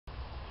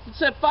and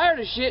set fire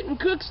to shit and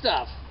cook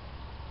stuff.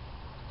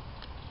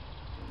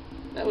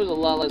 That was a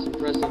lot less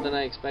impressive than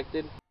I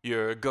expected.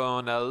 You're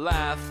gonna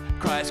laugh,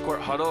 cry,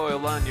 squirt hot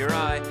oil on your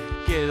eye,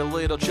 get a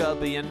little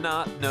chubby and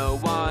not know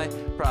why.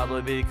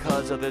 Probably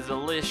because of the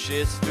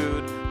delicious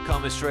food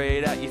coming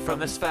straight at you from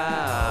this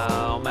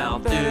foul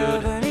mouth dude. Better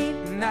than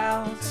eating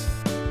out.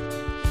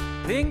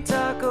 Pink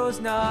tacos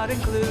not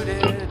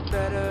included.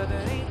 Better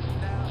than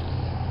eating out.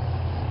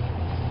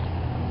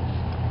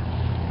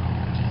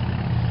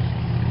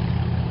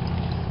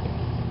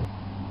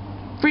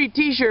 Free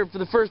t-shirt for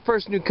the first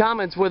person who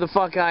comments where the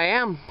fuck I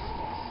am.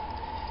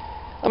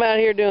 I'm out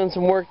here doing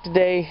some work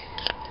today,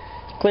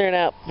 clearing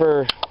out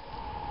for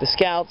the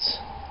scouts.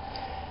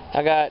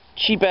 I got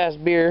cheap ass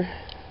beer.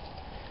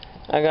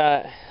 I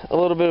got a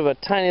little bit of a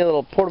tiny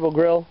little portable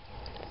grill.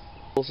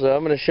 So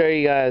I'm going to show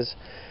you guys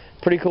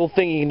a pretty cool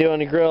thing you can do on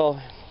the grill.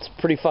 It's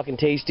pretty fucking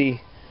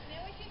tasty.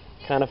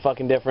 Kind of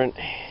fucking different.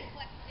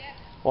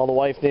 While the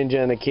wife ninja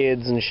and the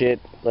kids and shit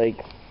like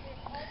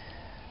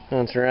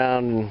bounce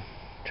around and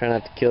try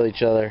not to kill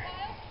each other.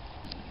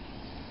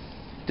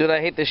 Dude,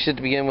 I hate this shit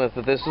to begin with,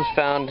 but this was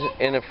found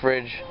in a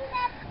fridge.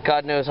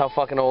 God knows how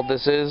fucking old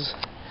this is.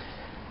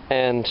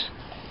 And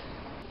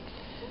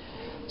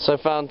so I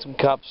found some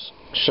cups.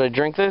 Should I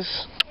drink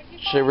this?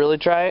 Should I really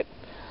try it?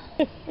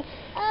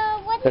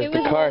 There's it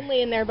was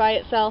lonely in there by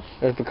itself.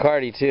 There's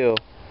Bacardi too.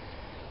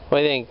 What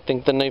do you think?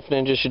 Think the Knife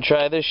Ninja should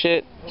try this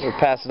shit? Or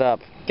pass it up?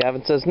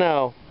 Gavin says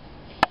no.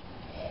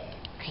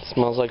 It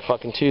smells like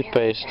fucking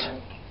toothpaste.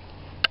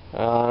 I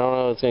don't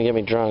know if it's gonna get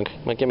me drunk.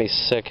 It might get me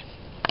sick.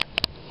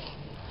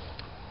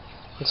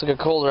 Looks like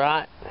a colder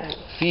hot.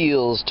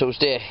 Feels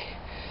toasty.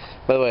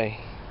 By the way,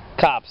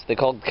 cops. They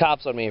called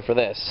cops on me for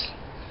this.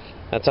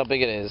 That's how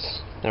big it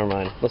is. Never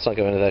mind. Let's not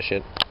go into that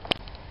shit.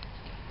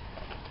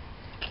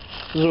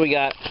 This is what we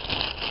got.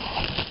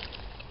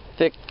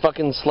 Thick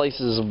fucking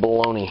slices of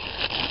bologna.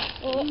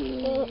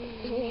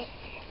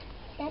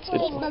 That's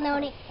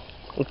bologna.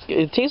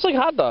 It tastes like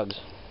hot dogs.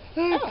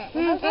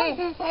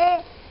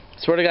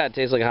 Swear to God, it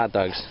tastes like hot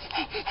dogs.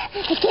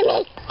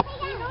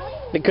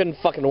 They couldn't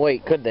fucking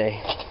wait, could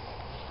they?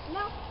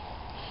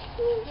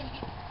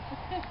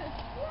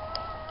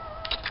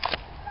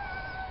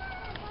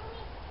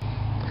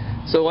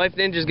 So Wife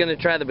Ninja's gonna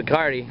try the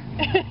Bacardi.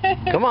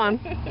 Come on.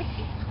 Don't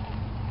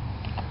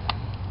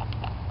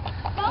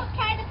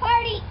try the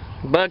party.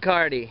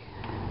 Bacardi.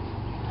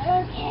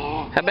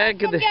 Okay. How bad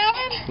could this?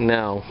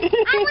 No. I'm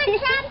gonna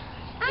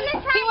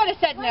try. He would have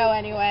said no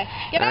anyway.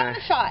 Give him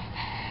a shot.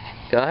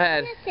 Go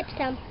ahead. Sip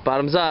some.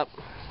 Bottoms up.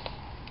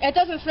 It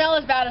doesn't smell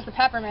as bad as the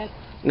peppermint.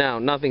 No,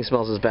 nothing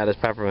smells as bad as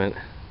peppermint.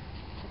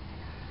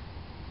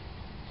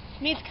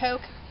 Needs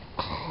Coke.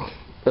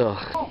 Ugh.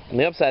 On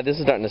the upside, this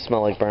is starting to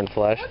smell like burnt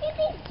flesh. Look at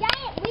these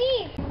giant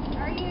leaves.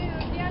 Are you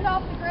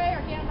Gandalf the Grey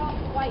or Gandalf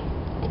the White?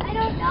 I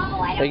don't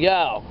know. There you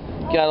go.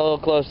 Got a little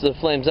close to the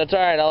flames. That's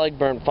alright, I like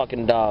burnt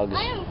fucking dogs.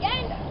 I am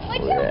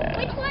Gandalf. Yeah.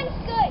 Which one's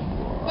good?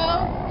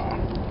 Well,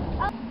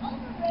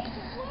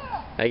 Overrated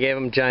world. I gave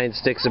them giant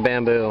sticks of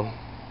bamboo.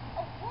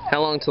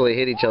 How long till they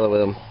hit each other with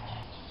them?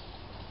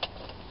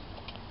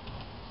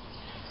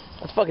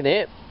 That's fucking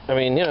it. I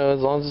mean, you know,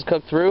 as long as it's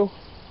cooked through,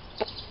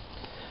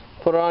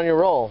 put it on your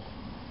roll.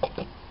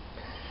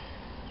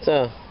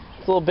 So,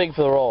 it's a little big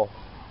for the roll.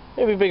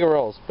 Maybe bigger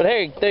rolls. But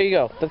hey, there you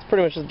go. That's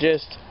pretty much the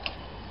gist.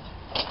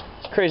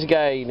 Crazy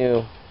guy you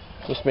knew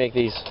used to make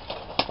these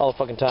all the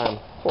fucking time.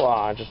 Wow,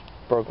 I just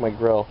broke my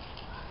grill.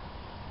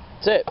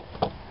 That's it.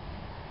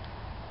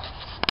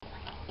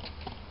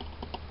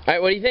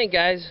 Alright, what do you think,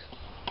 guys?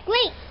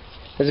 Great.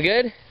 Is it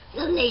good?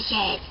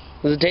 Delicious.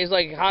 Does it taste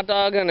like hot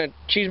dog on a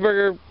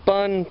cheeseburger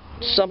bun,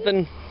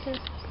 something?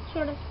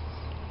 Sort of.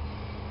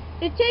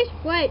 It tastes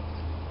great.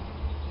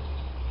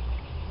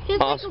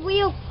 Just Awesome. like a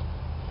real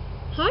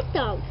hot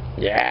dog.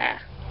 Yeah.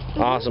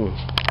 Awesome.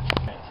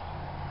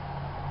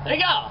 There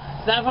you go.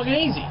 It's that fucking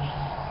easy.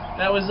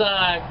 That was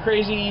a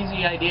crazy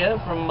easy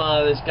idea from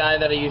this guy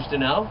that I used to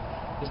know.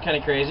 He's kind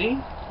of crazy.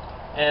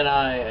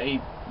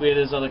 And we had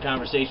this other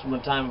conversation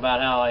one time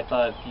about how I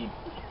thought he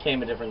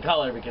came a different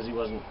color because he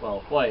wasn't,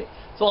 well, white.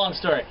 It's a long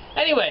story.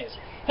 Anyways,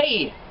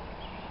 hey,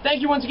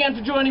 thank you once again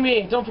for joining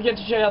me. Don't forget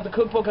to check out the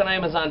cookbook on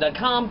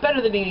Amazon.com.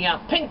 Better than eating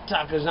out. Pink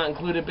tacos not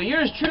included, but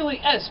yours truly,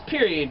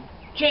 S.J.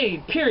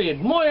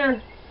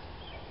 Moyer.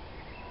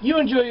 You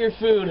enjoy your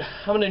food.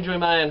 I'm going to enjoy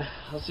mine.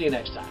 I'll see you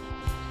next time.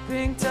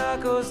 Pink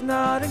tacos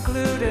not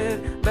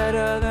included.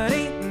 Better than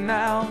eating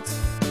out.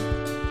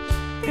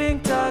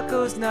 Pink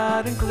tacos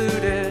not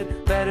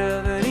included.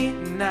 Better than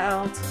eating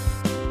out.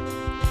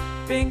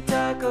 Pink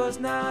tacos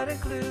not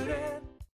included.